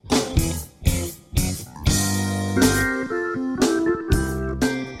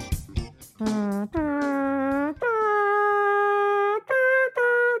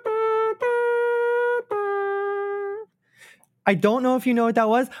I don't know if you know what that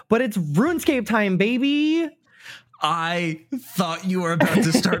was, but it's RuneScape time, baby. I thought you were about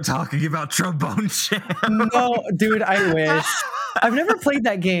to start talking about Trombone Champ. No, dude, I wish. I've never played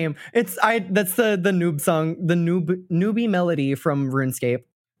that game. That's the noob song, the newbie melody from RuneScape,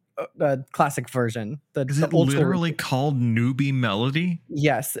 the classic version. Is The it old school literally called Newbie Melody?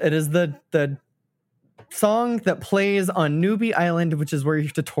 Yes, it is the song that plays on Newbie Island, which is where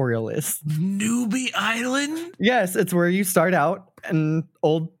your tutorial is. Newbie Island? Yes, it's where you start out, and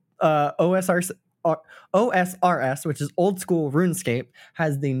old OSRS, which is old school RuneScape,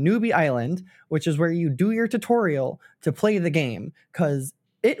 has the Newbie Island, which is where you do your tutorial to play the game. Because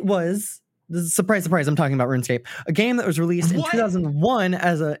it was, surprise, I'm talking about RuneScape, a game that was released in 2001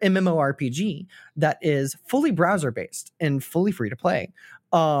 as a MMORPG that is fully browser-based and fully free to play.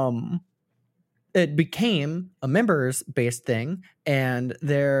 It became a members-based thing, and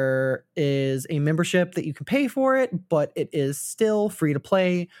there is a membership that you can pay for it, but it is still free to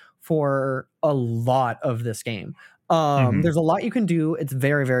play for a lot of this game. There's a lot you can do. It's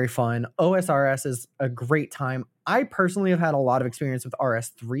very, very fun. OSRS is a great time. I personally have had a lot of experience with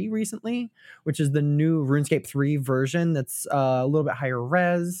RS3 recently, which is the new RuneScape 3 version that's a little bit higher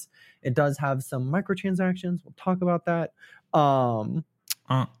res. It does have some microtransactions. We'll talk about that. But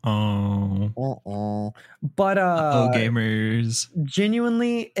gamers.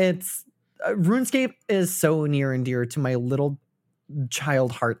 Genuinely, it's RuneScape is so near and dear to my little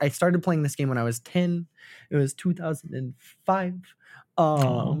child heart. I started playing this game when I was 10. It was 2005.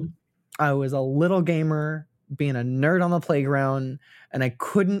 I was a little gamer being a nerd on the playground, and I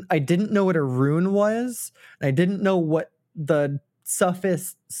didn't know what a rune was. And I didn't know what the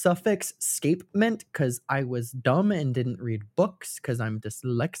suffix scape meant because I was dumb and didn't read books because I'm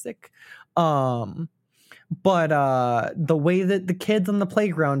dyslexic. But the way that the kids on the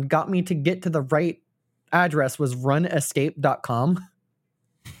playground got me to get to the right address was runescape.com.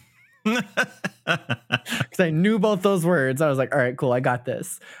 Because I knew both those words. I was like, all right, cool, I got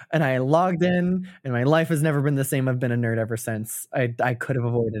this. And I logged in, and my life has never been the same. I've been a nerd ever since. I could have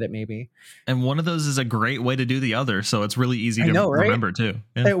avoided it maybe. And one of those is a great way to do the other, so it's really easy to remember too.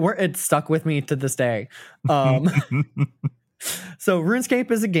 Yeah. It stuck with me to this day. So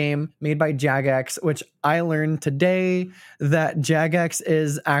RuneScape is a game made by Jagex, which I learned today that Jagex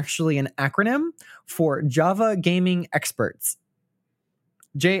is actually an acronym for Java Gaming Experts.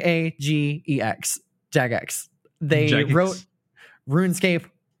 JAGEX. Jagex. They wrote RuneScape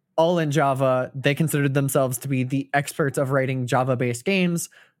all in Java. They considered themselves to be the experts of writing Java-based games,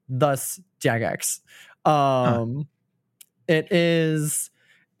 thus Jagex. It is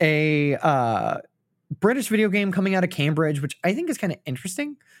a British video game coming out of Cambridge, which I think is kind of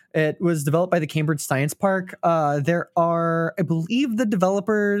interesting. It was developed by the Cambridge Science Park. There are, I believe, the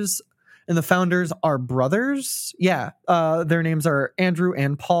developers and the founders are brothers. Yeah, their names are Andrew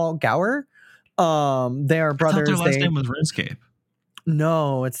and Paul Gower. They are brothers. I thought their last name was RuneScape.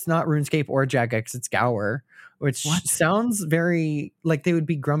 No, it's not RuneScape or Jagex. It's Gower, which sounds very like they would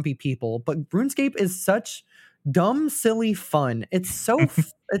be grumpy people. But RuneScape is such dumb, silly fun. It's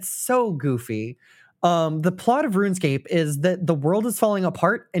so goofy. The plot of RuneScape is that the world is falling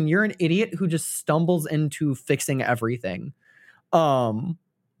apart and you're an idiot who just stumbles into fixing everything.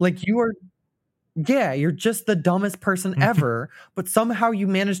 You're just the dumbest person ever, but somehow you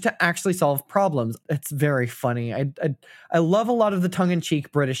manage to actually solve problems. It's very funny. I love a lot of the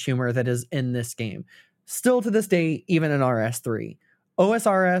tongue-in-cheek British humor that is in this game. Still to this day, even in RS3.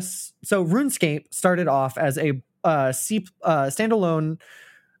 OSRS, so RuneScape started off as a standalone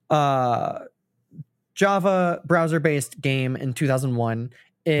Java browser-based game in 2001.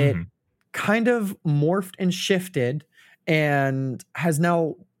 It kind of morphed and shifted and has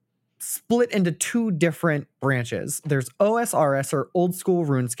now split into two different branches. There's OSRS, or Old School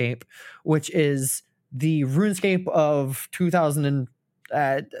RuneScape, which is the RuneScape of 2000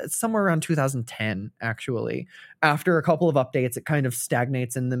 somewhere around 2010, actually. After a couple of updates, it kind of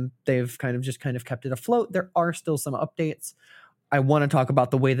stagnates, and then they've kind of kept it afloat. There are still some updates. I want to talk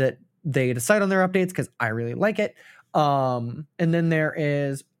about the way that they decide on their updates because I really like it. And then there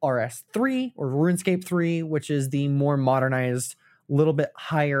is RS3, or RuneScape 3, which is the more modernized, little bit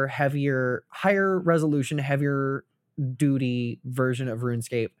higher resolution, heavier duty version of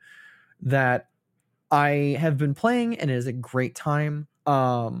RuneScape that I have been playing, and it is a great time.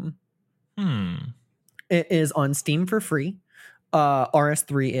 It is on Steam for free.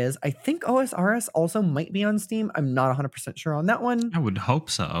 RS3 is. I think OSRS also might be on Steam. I'm not 100% sure on that one. I would hope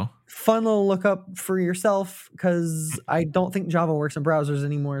so. Fun little look up for yourself, because I don't think Java works in browsers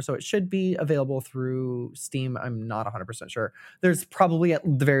anymore, so it should be available through Steam. I'm not 100% sure. There's probably at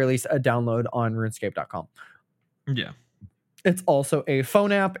the very least a download on runescape.com. Yeah. It's also a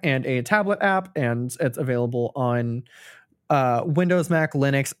phone app and a tablet app, and it's available on Windows, Mac,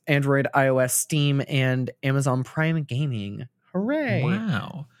 Linux, Android, iOS, Steam, and Amazon Prime Gaming. Hooray!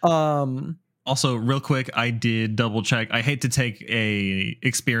 Wow. Um, Also, real quick, I did double check. I hate to take a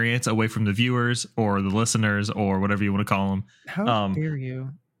experience away from the viewers or the listeners or whatever you want to call them. how dare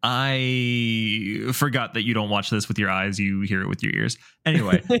you? I forgot that you don't watch this with your eyes; you hear it with your ears.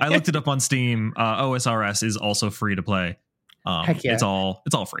 Anyway, I looked it up on Steam. OSRS is also free to play. Heck yeah. It's all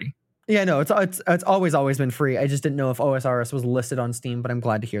free. Yeah, no, it's always been free. I just didn't know if OSRS was listed on Steam, but I'm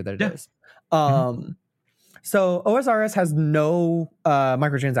glad to hear that it is. So OSRS has no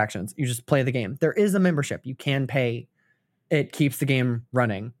microtransactions. You just play the game. There is a membership. You can pay. It keeps the game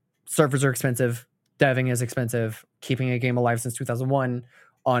running. Servers are expensive. Deving is expensive. Keeping a game alive since 2001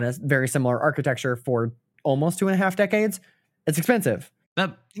 on a very similar architecture for almost 2.5 decades. It's expensive.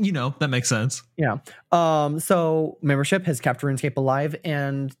 That makes sense. Yeah. So membership has kept RuneScape alive.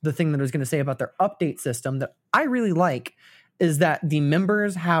 And the thing that I was going to say about their update system that I really like is that the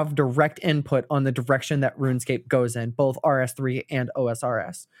members have direct input on the direction that RuneScape goes in, both RS3 and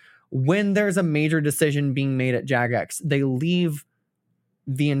OSRS. When there's a major decision being made at Jagex, they leave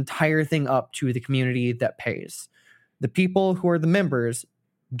the entire thing up to the community that pays. The people who are the members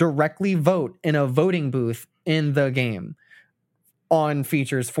directly vote in a voting booth in the game on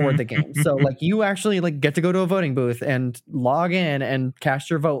features for the game. So like you actually like get to go to a voting booth and log in and cast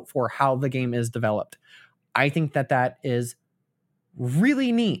your vote for how the game is developed. I think that is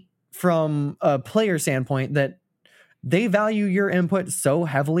really neat from a player standpoint, that they value your input so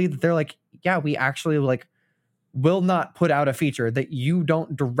heavily that they're like, yeah, we actually like will not put out a feature that you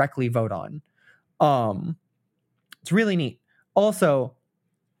don't directly vote on. It's really neat. Also,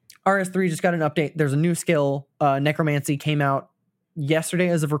 RS3 just got an update. There's a new skill. Necromancy came out yesterday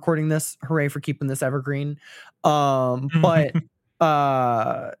as of recording this. Hooray for keeping this evergreen. But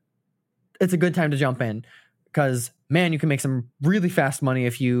it's a good time to jump in because, man, you can make some really fast money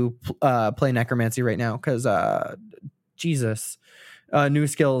if you play Necromancy right now because, Jesus, new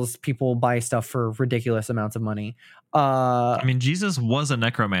skills, people buy stuff for ridiculous amounts of money. I mean, Jesus was a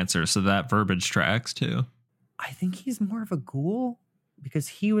necromancer, so that verbiage tracks too. I think he's more of a ghoul because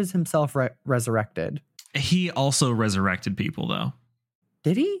he was himself resurrected. He also resurrected people, though.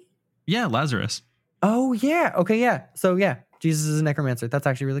 Did he? Yeah, Lazarus. Oh, yeah. Okay, yeah. So, yeah, Jesus is a necromancer. That's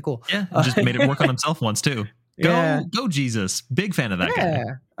actually really cool. Yeah, just made it work on himself once, too. Go, Jesus. Big fan of that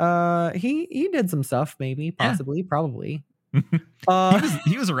guy. He did some stuff, maybe, possibly, probably. He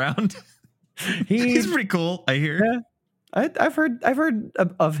was around. He's pretty cool, I hear. Yeah, I've heard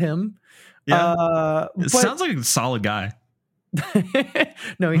of him. Yeah, sounds like a solid guy.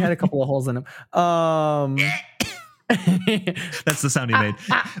 No, he had a couple of holes in him. That's the sound he made.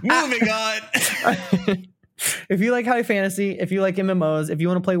 Moving on. If you like high fantasy, if you like MMOs, if you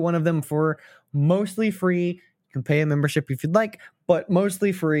want to play one of them for mostly free, you can pay a membership if you'd like, but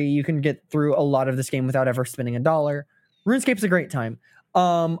mostly free, you can get through a lot of this game without ever spending $1. RuneScape's a great time.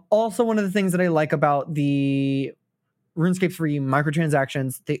 Also, one of the things that I like about the RuneScape 3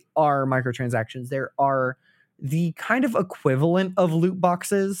 microtransactions, they are microtransactions. There are the kind of equivalent of loot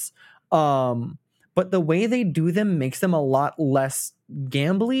boxes, but the way they do them makes them a lot less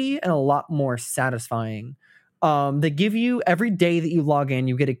gambly and a lot more satisfying. They give you, every day that you log in,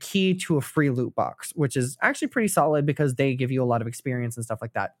 you get a key to a free loot box, which is actually pretty solid because they give you a lot of experience and stuff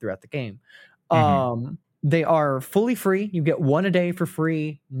like that throughout the game. They are fully free. You get one a day for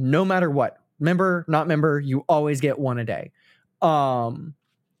free, no matter what. Member, not member, you always get one a day.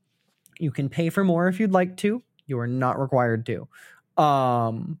 You can pay for more if you'd like to. You are not required to.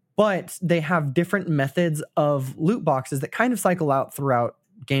 But they have different methods of loot boxes that kind of cycle out throughout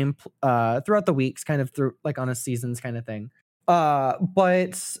throughout the weeks, kind of through like on a seasons kind of thing.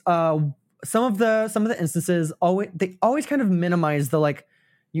 But some of the instances they always kind of minimize the like,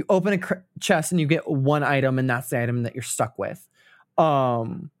 you open a chest and you get one item and that's the item that you're stuck with.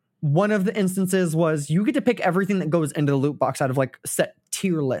 One of the instances was you get to pick everything that goes into the loot box out of like set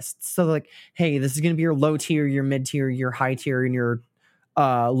tier lists. So like, hey, this is going to be your low tier, your mid tier, your high tier, and your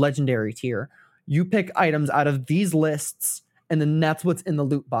legendary tier. You pick items out of these lists and then that's what's in the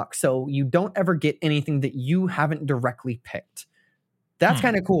loot box. So you don't ever get anything that you haven't directly picked. That's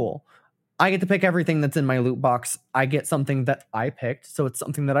kind of cool. I get to pick everything that's in my loot box. I get something that I picked, so it's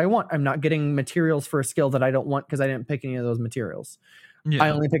something that I want. I'm not getting materials for a skill that I don't want because I didn't pick any of those materials. Yeah. I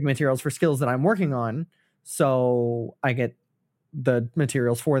only pick materials for skills that I'm working on, so I get the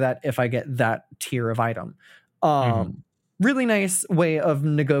materials for that if I get that tier of item. Really nice way of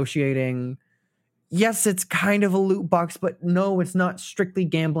negotiating. Yes, it's kind of a loot box, but no, it's not strictly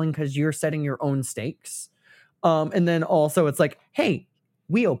gambling because you're setting your own stakes. And then also it's like, hey,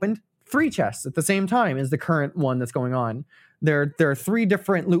 we opened 3 chests at the same time as the current one that's going on. There are 3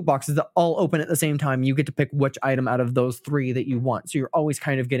 different loot boxes that all open at the same time. You get to pick which item out of those 3 that you want. So you're always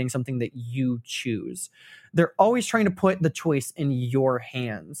kind of getting something that you choose. They're always trying to put the choice in your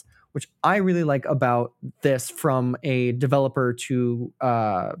hands, which I really like about this from a developer to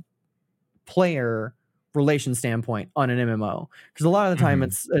player relation standpoint on an MMO. Because a lot of the time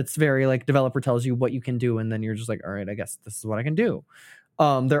it's very like developer tells you what you can do, and then you're just like, all right, I guess this is what I can do.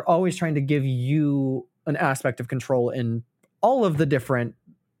 They're always trying to give you an aspect of control in all of the different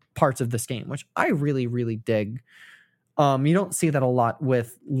parts of this game, which I really, really dig. You don't see that a lot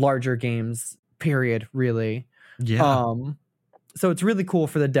with larger games, period, really. Yeah. So it's really cool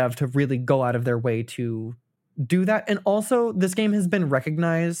for the dev to really go out of their way to do that. And also, this game has been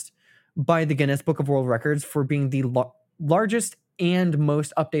recognized by the Guinness Book of World Records for being the largest and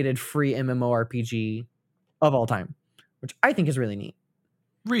most updated free MMORPG of all time, which I think is really neat.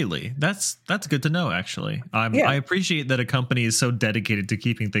 Really? That's good to know, actually. Yeah. I appreciate that a company is so dedicated to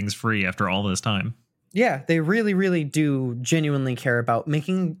keeping things free after all this time. Yeah, they really, really do genuinely care about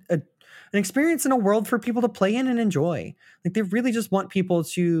making an experience in a world for people to play in and enjoy. Like, they really just want people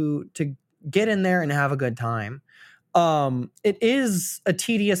to get in there and have a good time. It is a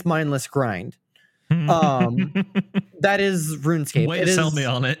tedious, mindless grind. That is RuneScape. Way to sell me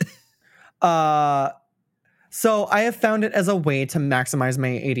on it. So I have found it as a way to maximize my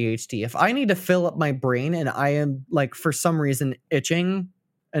ADHD. If I need to fill up my brain and I am like for some reason itching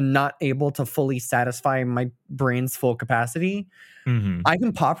and not able to fully satisfy my brain's full capacity, I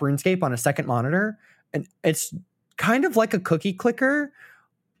can pop RuneScape on a second monitor, and it's kind of like a cookie clicker,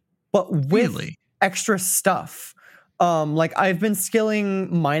 but with extra stuff. Like I've been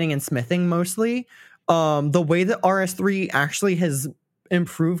skilling mining and smithing mostly. The way that RS3 actually has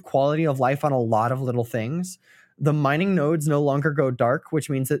improved quality of life on a lot of little things. The mining nodes no longer go dark, which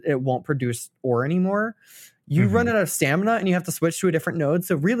means that it won't produce ore anymore. You run out of stamina and you have to switch to a different node.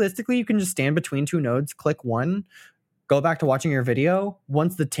 So realistically, you can just stand between 2 nodes, click one, go back to watching your video.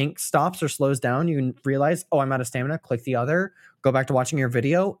 Once the tank stops or slows down, you realize, oh, I'm out of stamina, click the other, go back to watching your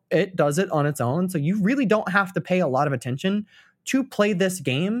video. It does it on its own. So you really don't have to pay a lot of attention to play this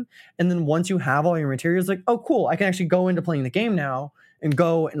game. And then once you have all your materials, like, oh, cool, I can actually go into playing the game now and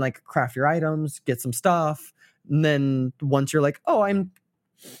go and like craft your items, get some stuff. And then once you're like, oh, I'm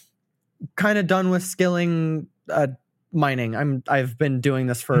kind of done with skilling mining. I've been doing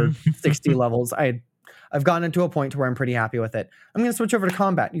this for 60 levels. I've gotten into a point to where I'm pretty happy with it. I'm going to switch over to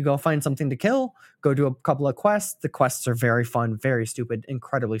combat. You go find something to kill, go do a couple of quests. The quests are very fun, very stupid,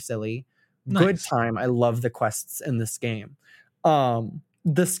 incredibly silly. Nice. Good time. I love the quests in this game.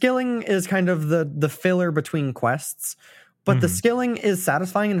 The skilling is kind of the filler between quests, but the skilling is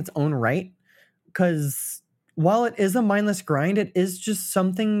satisfying in its own right, because while it is a mindless grind, it is just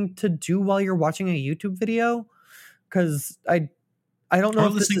something to do while you're watching a YouTube video. Because I don't know or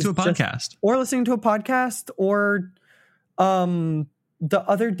if listening to a podcast, or listening to a podcast, or the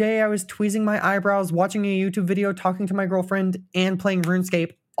other day I was tweezing my eyebrows, watching a YouTube video, talking to my girlfriend, and playing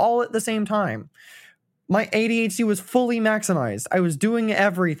RuneScape all at the same time. My ADHD was fully maximized. I was doing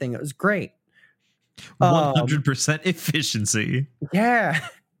everything. It was great. 100% efficiency. Yeah.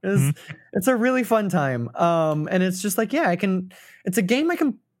 It's a really fun time. And it's just like, yeah, it's a game I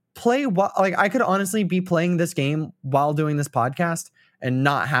can play like I could honestly be playing this game while doing this podcast and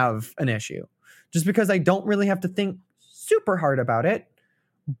not have an issue, just because I don't really have to think super hard about it.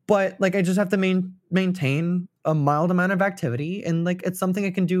 But like, I just have to maintain a mild amount of activity, and like, it's something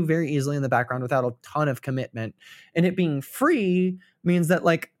I can do very easily in the background without a ton of commitment. And it being free means that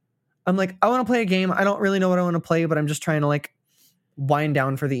like, I'm like, I want to play a game. I don't really know what I want to play, but I'm just trying to like wind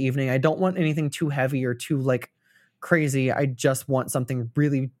down for the evening. I don't want anything too heavy or too like crazy. I just want something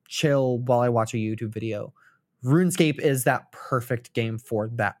really chill while I watch a YouTube video. RuneScape is that perfect game for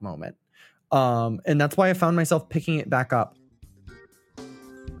that moment. And that's why I found myself picking it back up.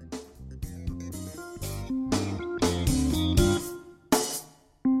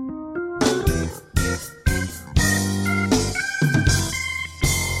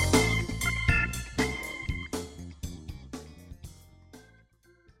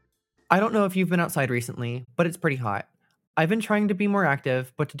 I don't know if you've been outside recently, but it's pretty hot. I've been trying to be more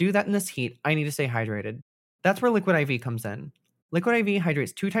active, but to do that in this heat, I need to stay hydrated. That's where Liquid IV comes in. Liquid IV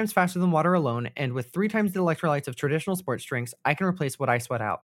hydrates 2 times faster than water alone, and with 3 times the electrolytes of traditional sports drinks, I can replace what I sweat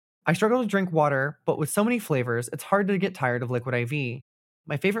out. I struggle to drink water, but with so many flavors, it's hard to get tired of Liquid IV.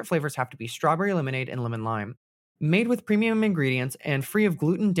 My favorite flavors have to be strawberry lemonade and lemon lime. Made with premium ingredients and free of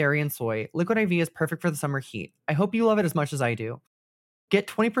gluten, dairy, and soy, Liquid IV is perfect for the summer heat. I hope you love it as much as I do. Get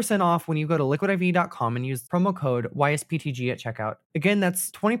 20% off when you go to liquidiv.com and use promo code YSPTG at checkout. Again,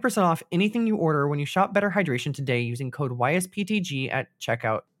 that's 20% off anything you order when you shop Better Hydration today using code YSPTG at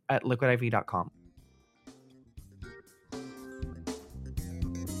checkout at liquidiv.com.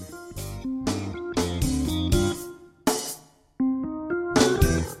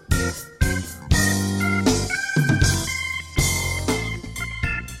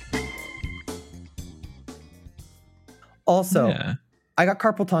 Also, Yeah. I got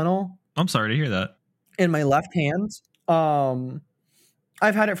carpal tunnel. I'm sorry to hear that. In my left hand.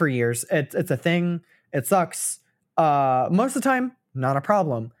 I've had it for years. It's a thing. It sucks. Most of the time, not a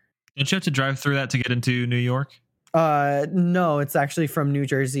problem. Don't you have to drive through that to get into New York? No, it's actually from New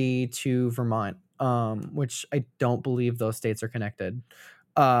Jersey to Vermont, which I don't believe those states are connected.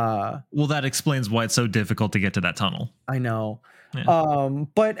 Well, that explains why it's so difficult to get to that tunnel. I know. Yeah.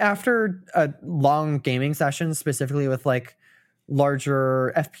 But after a long gaming session, specifically with like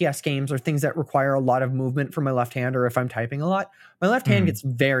larger FPS games or things that require a lot of movement from my left hand, or if I'm typing a lot, my left hand gets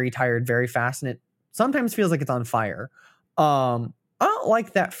very tired very fast, and it sometimes feels like it's on fire. I don't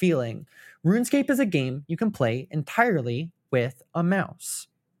like that feeling. RuneScape is a game you can play entirely with a mouse.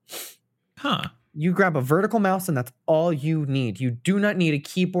 Huh. You grab a vertical mouse and that's all you need. You do not need a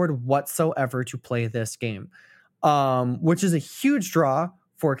keyboard whatsoever to play this game, which is a huge draw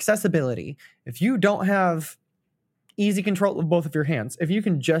for accessibility. If you don't have easy control of both of your hands, if you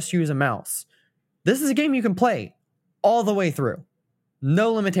can just use a mouse, this is a game you can play all the way through.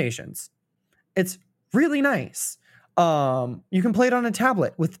 No limitations. It's really nice. You can play it on a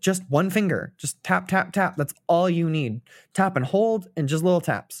tablet with just one finger. Just tap, tap, tap. That's all you need. Tap and hold and just little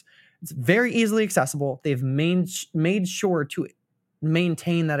taps. It's very easily accessible. They've made sure to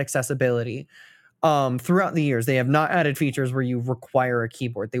maintain that accessibility throughout the years. They have not added features where you require a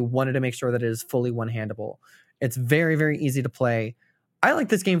keyboard. They wanted to make sure that it is fully one-handable. It's very, very easy to play. I like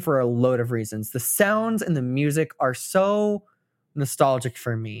this game for a load of reasons. The sounds and the music are so nostalgic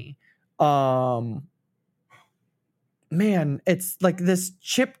for me. Man, it's like this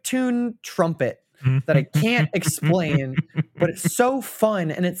chiptune trumpet that I can't explain, but it's so fun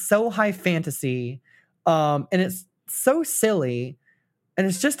and it's so high fantasy, and it's so silly, and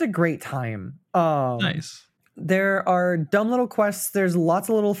it's just a great time. Nice. There are dumb little quests. There's lots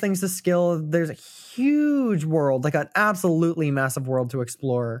of little things to skill. There's a huge world, like an absolutely massive world to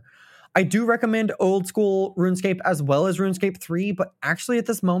explore. I do recommend old school RuneScape as well as RuneScape 3, but actually at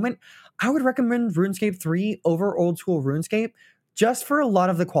this moment, I would recommend RuneScape 3 over old school RuneScape just for a lot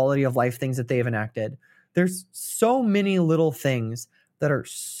of the quality of life things that they've enacted. There's so many little things that are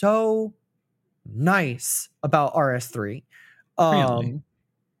so nice about RS3. Really?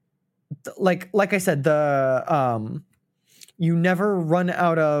 Like I said, the you never run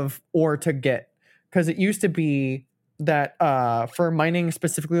out of ore to get, because it used to be that for mining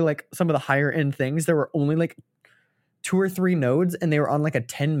specifically like some of the higher end things, there were only like 2 or 3 nodes and they were on like a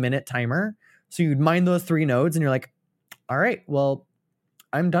 10-minute timer. So you'd mine those 3 nodes and you're like, all right, well,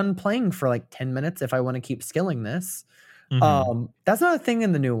 I'm done playing for like 10 minutes if I want to keep skilling this. That's not a thing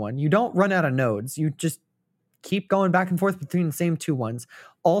in the new one. You don't run out of nodes. You just keep going back and forth between the same 2 ones.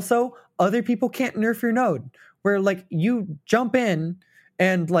 Also, other people can't nerf your node, where like you jump in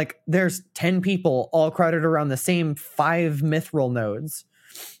and like there's 10 people all crowded around the same 5 mithril nodes.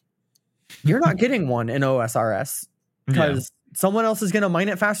 You're not getting one in OSRS because someone else is going to mine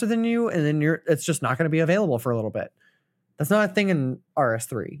it faster than you, and then it's just not going to be available for a little bit. That's not a thing in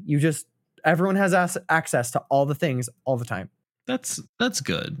RS3. Everyone has access to all the things all the time. That's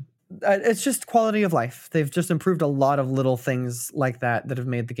good. It's just quality of life. They've just improved a lot of little things like that have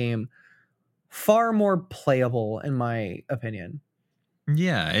made the game far more playable, in my opinion.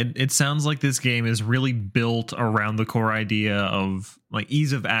 Yeah, it sounds like this game is really built around the core idea of like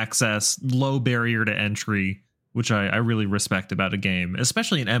ease of access, low barrier to entry, which I really respect about a game,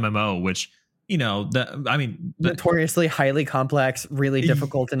 especially an MMO, which, you know, notoriously highly complex, really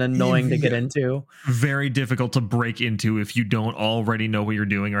difficult and annoying to get into. Very difficult to break into if you don't already know what you're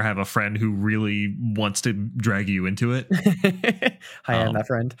doing or have a friend who really wants to drag you into it. Hi, I'm that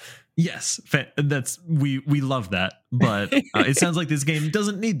friend. Yes, we love that, but it sounds like this game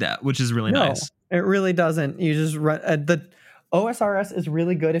doesn't need that, which is really nice. It really doesn't. You just run the OSRS is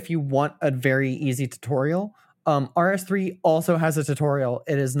really good if you want a very easy tutorial. RS3 also has a tutorial.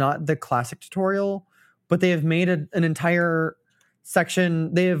 It is not the classic tutorial, but they have made an entire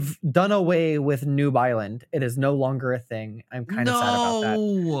section. They have done away with Noob Island. It is no longer a thing. I'm kind of sad about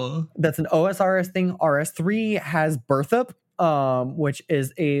that. That's an OSRS thing. RS3 has Berthup, which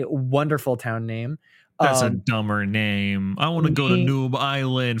is a wonderful town name. That's a dumber name. I want to go to me- Noob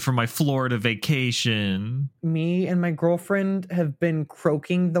Island for my Florida vacation. Me and my girlfriend have been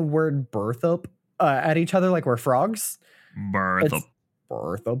croaking the word Berthup at each other like we're frogs. Berthup.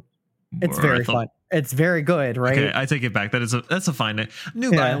 Berthup. It's very fun. It's very good, right? Okay, I take it back. That's a fine name.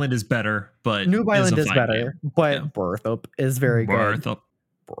 Noob Island is better, but Noob Island is better, name. but Berthup is very good.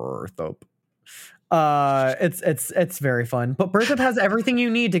 Berthup. It's very fun. But Berthup has everything you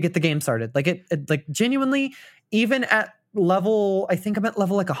need to get the game started. Like it like genuinely, even at level, I think I'm at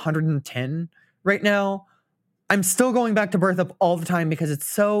level like 110 right now. I'm still going back to Berthup all the time because it's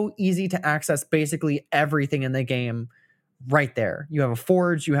so easy to access basically everything in the game right there. You have a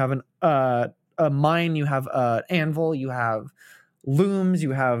forge, you have a mine, you have an anvil, you have looms,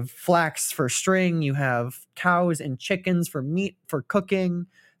 you have flax for string, you have cows and chickens for meat for cooking.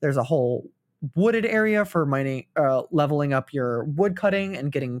 There's a whole wooded area for mining, leveling up your wood cutting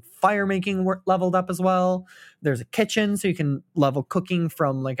and getting fire making leveled up as well. There's a kitchen, so you can level cooking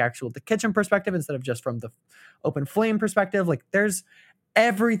from like actual the kitchen perspective instead of just from the open flame perspective. Like there's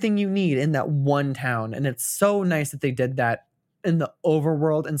everything you need in that one town, and it's so nice that they did that in the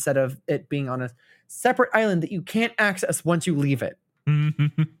overworld instead of it being on a separate island that you can't access once you leave it.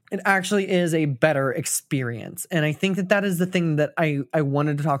 It actually is a better experience. And I think that that is the thing that I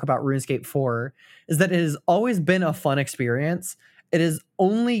wanted to talk about RuneScape for, is that it has always been a fun experience. It has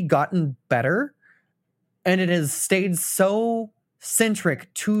only gotten better, and it has stayed so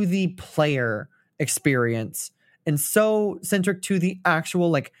centric to the player experience and so centric to the actual,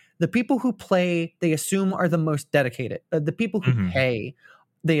 like the people who play, they assume are the most dedicated. The people who pay,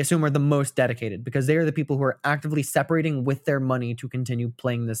 they assume are the most dedicated because they are the people who are actively separating with their money to continue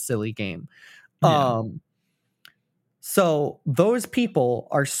playing this silly game. Yeah. So those people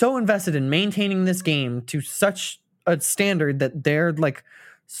are so invested in maintaining this game to such a standard that they're like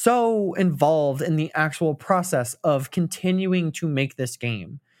so involved in the actual process of continuing to make this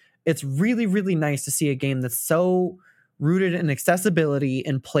game. It's really, really nice to see a game that's so rooted in accessibility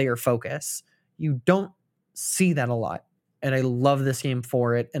and player focus. You don't see that a lot. And I love this game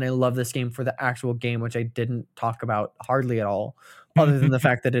for it. And I love this game for the actual game, which I didn't talk about hardly at all, other than the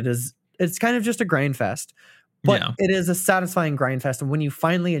fact that it's kind of just a grind fest. But it is a satisfying grind fest. And when you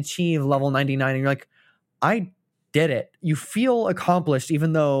finally achieve level 99 and you're like, I did it, you feel accomplished,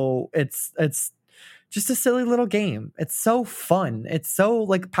 even though it's just a silly little game. It's so fun. It's so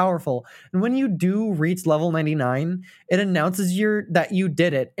like powerful. And when you do reach level 99, it announces that you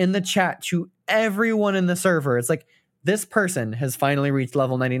did it in the chat to everyone in the server. It's like, this person has finally reached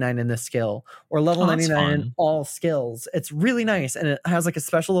level 99 in this skill, or level 99 in all skills. It's really nice. And it has like a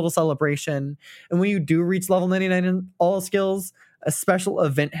special little celebration. And when you do reach level 99 in all skills, a special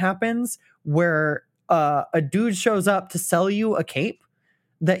event happens where a dude shows up to sell you a cape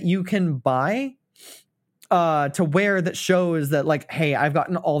that you can buy to wear that shows that like, hey, I've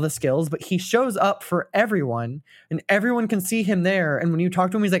gotten all the skills. But he shows up for everyone and everyone can see him there. And when you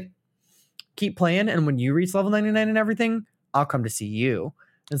talk to him, he's like, keep playing, and when you reach level 99 and everything, I'll come to see you.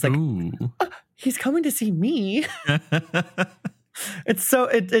 And it's like, he's coming to see me. It's so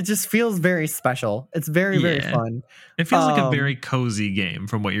it just feels very special. It's very, very fun. It feels like a very cozy game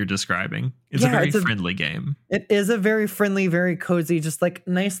from what you're describing. It's a very friendly game. It is a very friendly, very cozy, just like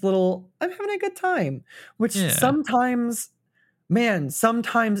nice little, I'm having a good time. Which sometimes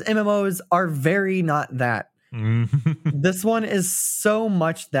MMOs are very not that. This one is so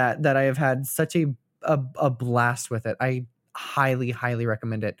much that I have had such a blast with it. I highly, highly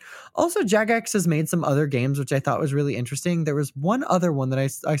recommend it. Also, Jagex has made some other games, which I thought was really interesting. There was one other one that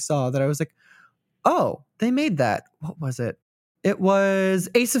I saw that I was like, oh, they made that. What was it? It was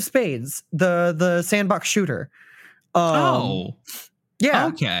Ace of Spades, the sandbox shooter. Yeah.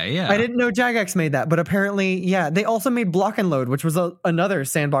 Okay, yeah. I didn't know Jagex made that, but apparently, they also made Block and Load, which was another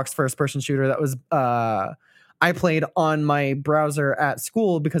sandbox first-person shooter that was I played on my browser at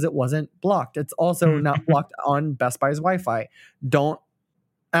school because it wasn't blocked. It's also not blocked on Best Buy's Wi-Fi. Don't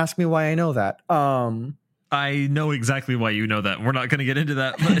ask me why I know that. I know exactly why you know that. We're not going to get into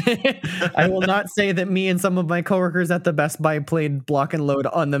that. But I will not say that me and some of my coworkers at the Best Buy played Block and Load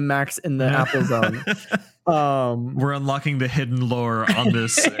on the Max in the Apple Zone. We're unlocking the hidden lore on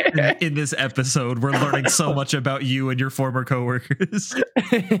this in this episode. We're learning so much about you and your former coworkers.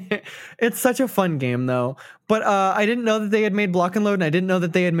 It's such a fun game though. But I didn't know that they had made Block and Load, and I didn't know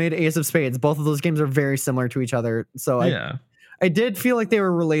that they had made Ace of Spades. Both of those games are very similar to each other. So I did feel like they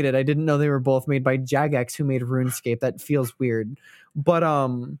were related. I didn't know they were both made by Jagex, who made RuneScape. That feels weird. But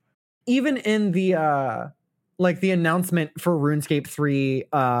even in the like the announcement for RuneScape 3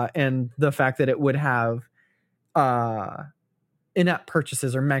 and the fact that it would have in-app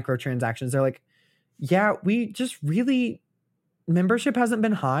purchases or microtransactions, they're like, yeah, we just really membership hasn't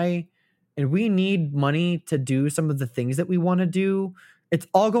been high, and we need money to do some of the things that we want to do. It's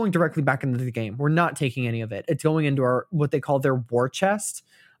all going directly back into the game. We're not taking any of it. It's going into our what they call their war chest,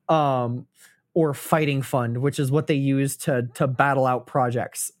 um, or fighting fund, which is what they use to battle out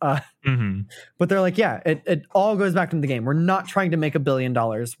projects. Mhm. But they're like, yeah, it all goes back into the game. We're not trying to make $1 billion.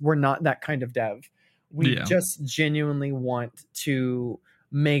 We're not that kind of dev. We Yeah. just genuinely want to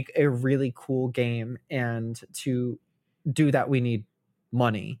make a really cool game, and to do that, we need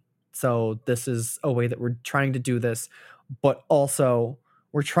money. So this is a way that we're trying to do this, but also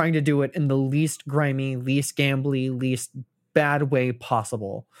we're trying to do it in the least grimy, least gambly, least bad way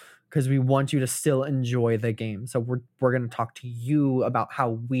possible, because we want you to still enjoy the game. So we're going to talk to you about how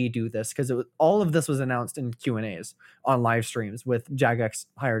we do this, because all of this was announced in Q&As on live streams with Jagex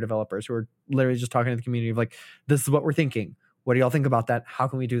hire developers who are literally just talking to the community of like, this is what we're thinking. What do y'all think about that? How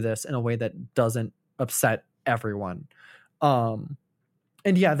can we do this in a way that doesn't upset everyone?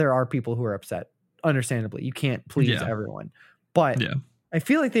 And yeah, there are people who are upset. Understandably, you can't please Yeah. everyone, but Yeah. I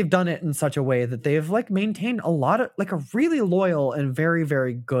feel like they've done it in such a way that they've like maintained a lot of like a really loyal and very,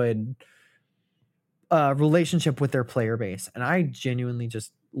 very good relationship with their player base, and I genuinely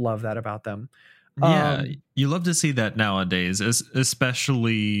just love that about them. Yeah, you love to see that nowadays,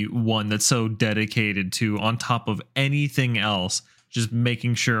 especially one that's so dedicated to, on top of anything else, just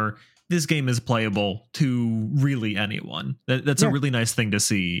making sure this game is playable to really anyone. That's a Yeah, really nice thing to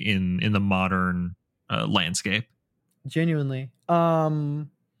see in the modern landscape. genuinely.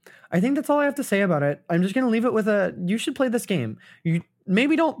 I think that's all I have to say about it. I'm just gonna leave it with you should play this game. You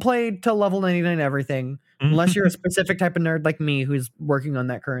maybe don't play to level 99 everything, unless you're a specific type of nerd like me who's working on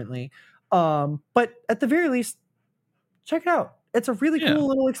that currently. But at the very least, check it out. It's a really Yeah, cool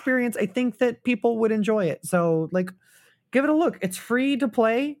little experience. I think that people would enjoy it. So like, give it a look. It's free to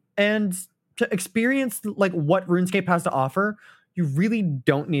play, and to experience like what RuneScape has to offer, you really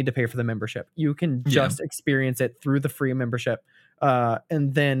don't need to pay for the membership. You can yeah, just experience it through the free membership.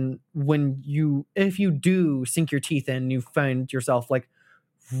 And then if you do sink your teeth in, you find yourself like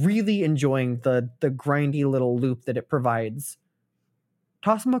really enjoying the grindy little loop that it provides,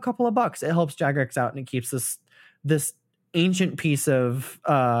 toss them a couple of bucks. It helps Jagex out, and it keeps this ancient piece of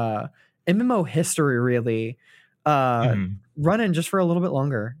MMO history really mhm. running just for a little bit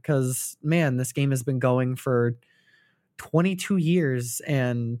longer. Because man, this game has been going for 22 years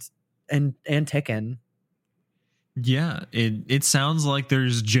and ticking. Yeah. It sounds like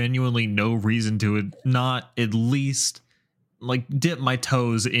there's genuinely no reason to it not at least like dip my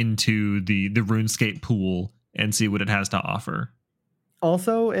toes into the RuneScape pool and see what it has to offer.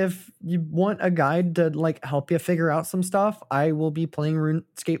 Also, if you want a guide to like help you figure out some stuff, I will be playing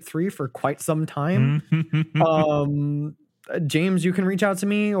RuneScape 3 for quite some time. Um, James, you can reach out to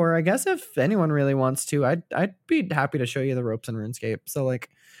me, or I guess if anyone really wants to, I'd be happy to show you the ropes in RuneScape. So like,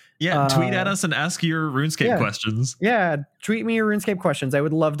 Yeah, tweet at us and ask your RuneScape yeah, questions. yeah, tweet me your RuneScape questions. I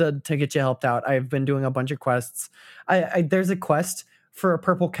would love to get you helped out. I've been doing a bunch of quests. I there's a quest for a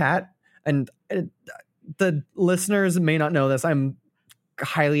purple cat, and the listeners may not know this. I'm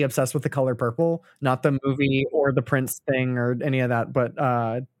highly obsessed with the color purple, not the movie or the Prince thing or any of that, but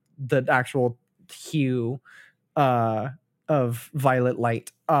the actual hue uh of violet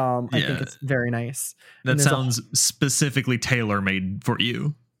light. I think Yeah, it's very nice. And that sounds specifically tailor made for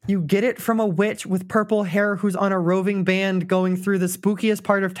you. you get it from a witch with purple hair who's on a roving band going through the spookiest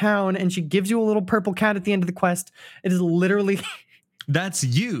part of town, and she gives you a little purple cat at the end of the quest. It is literally That's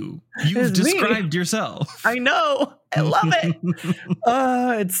you. it You've is me. described yourself. I know. I love it.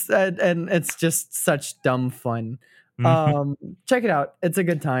 It's and it's just such dumb fun. Check it out. It's a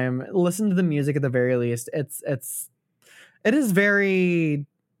good time. Listen to the music at the very least. It is very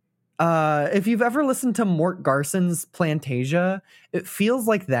if you've ever listened to Mort Garson's Plantasia, it feels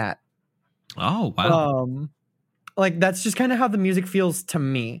like that. Oh, wow. Like that's just kind of how the music feels to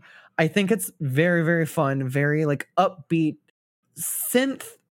me. I think it's very, very fun, very like upbeat synth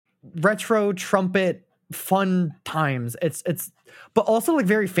retro trumpet fun times. It's but also like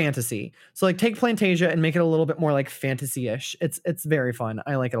very fantasy. So like take Plantasia and make it a little bit more like fantasy-ish. It's very fun.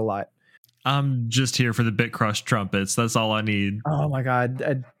 I like it a lot. I'm just here for the Bit Crush trumpets. That's all I need. Oh my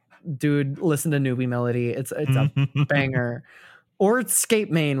god, dude, listen to Newbie Melody. It's a banger. Or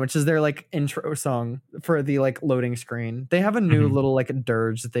Escape Main, which is their like intro song for the like loading screen. They have a new little like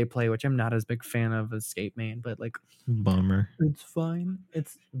dirge that they play, which I'm not as big fan of as Escape Main, but like Bummer. it's fine.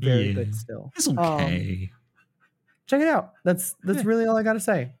 It's very Yeah, good still. it's okay. Check it out. That's really all I gotta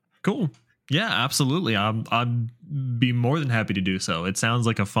say. Cool. Yeah, absolutely. I'd be more than happy to do so. It sounds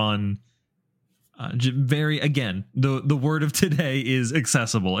like a fun Very, again, the word of today is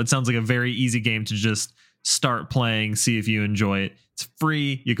accessible. It sounds like a very easy game to just start playing, see if you enjoy it. It's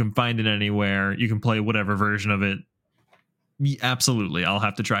free. You can find it anywhere. You can play whatever version of it. Absolutely. I'll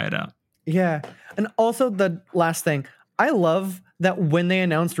have to try it out. Yeah. And also the last thing, I love that when they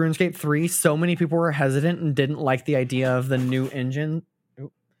announced RuneScape 3, so many people were hesitant and didn't like the idea of the new engine.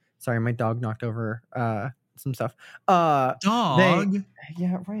 Ooh, sorry, my dog knocked over some stuff. Dog?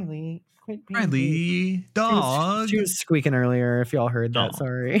 Yeah, Riley. Quit being Riley, dog. She was squeaking earlier, if y'all heard that.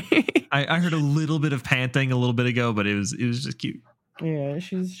 Sorry. I heard a little bit of panting a little bit ago, but it was just cute. Yeah,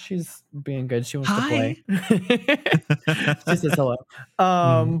 she's being good. She wants to play. She says hello.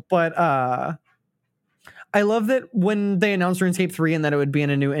 But I love that when they announced RuneScape 3 and that it would be in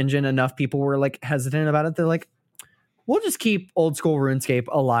a new engine, enough people were like hesitant about it. They're like, we'll just keep old school RuneScape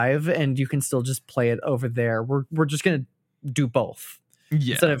alive and you can still just play it over there. We're just gonna do both.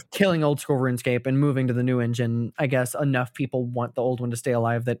 Yeah. Instead of killing old school RuneScape and moving to the new engine, I guess enough people want the old one to stay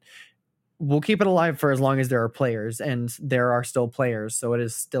alive that we'll keep it alive for as long as there are players, and there are still players, so it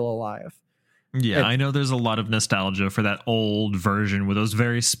is still alive. Yeah, I know there's a lot of nostalgia for that old version with those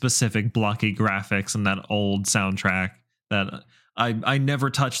very specific blocky graphics and that old soundtrack that I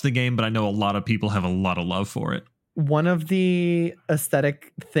never touched the game, but I know a lot of people have a lot of love for it. One of the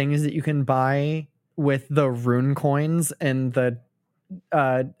aesthetic things that you can buy with the rune coins and the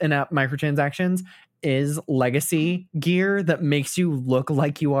in-app microtransactions is legacy gear that makes you look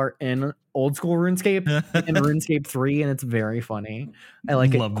like you are in old school RuneScape in RuneScape 3, and it's very funny. I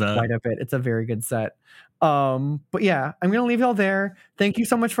like Love it quite a bit. It's a very good set. But yeah, I'm gonna leave y'all there. Thank you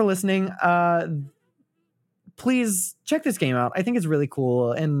so much for listening. Please check this game out. I think it's really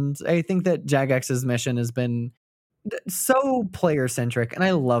cool, and I think that Jagex's mission has been so player centric, and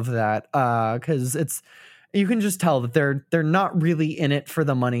I love that because you can just tell that they're not really in it for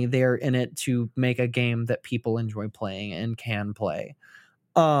the money. They're in it to make a game that people enjoy playing and can play.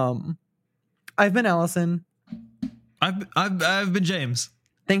 I've been Allison. I've been James.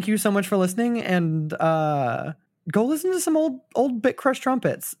 Thank you so much for listening, and go listen to some old Bit Crush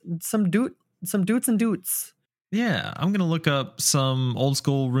trumpets, some doots and doots. Yeah, I'm gonna look up some old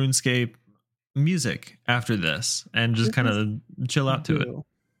school RuneScape music after this and just kind of chill out to it.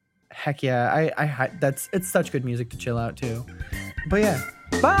 Heck yeah, it's such good music to chill out to. But yeah,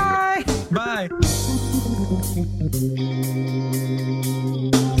 bye.